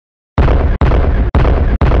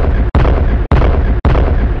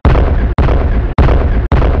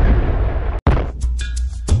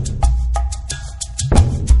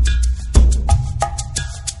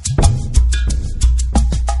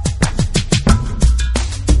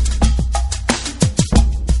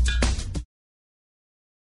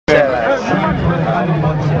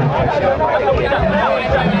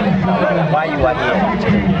over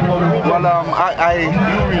here? Well,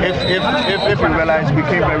 if you realize we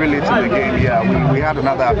came very late in the game, yeah, we had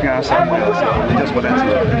another appearance somewhere, so we just wanted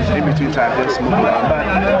to, in between time, just move on.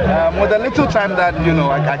 But with the little time that,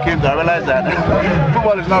 I came to, I realized that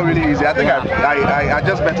football is not really easy. I think I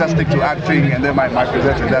just better stick to acting and then my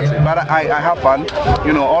presenting, that's it. But I have fun.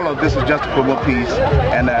 All of this is just to promote peace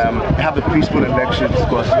and have a peaceful elections,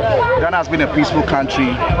 because Ghana has been a peaceful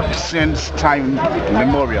country since time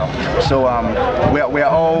immemorial. So we're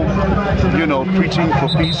all, preaching for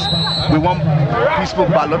peace. We want peaceful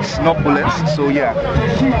ballots, not bullets. So yeah,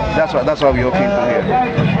 that's why we all came to here.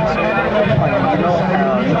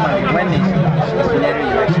 Normally when it's plenary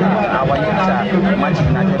election, our youths are much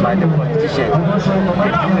ignited by the politicians.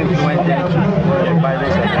 They do influence them to the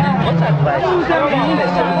violence. What advice being a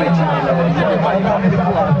celebrity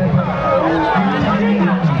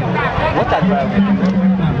what advice would you give?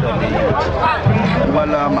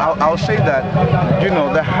 Well, I'll say that,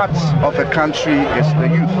 the heart of a country is the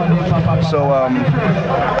youth. So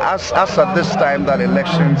as at this time that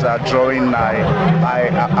elections are drawing nigh,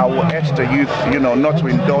 I will urge the youth, not to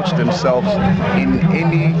indulge themselves in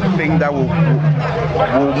anything that will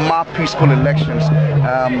mar peaceful elections.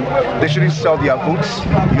 They shouldn't sell their votes.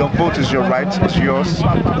 Your vote is your right, it's yours.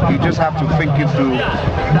 You just have to think it through,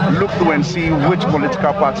 look through and see which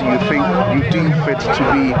political party you think you deem fit to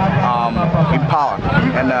be in power.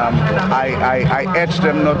 And I urge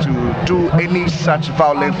them not to do any such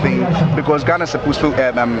violent thing, because Ghana is a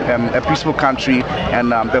peaceful country,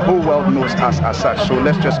 and the whole world knows us as such. So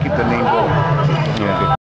let's just keep the name going.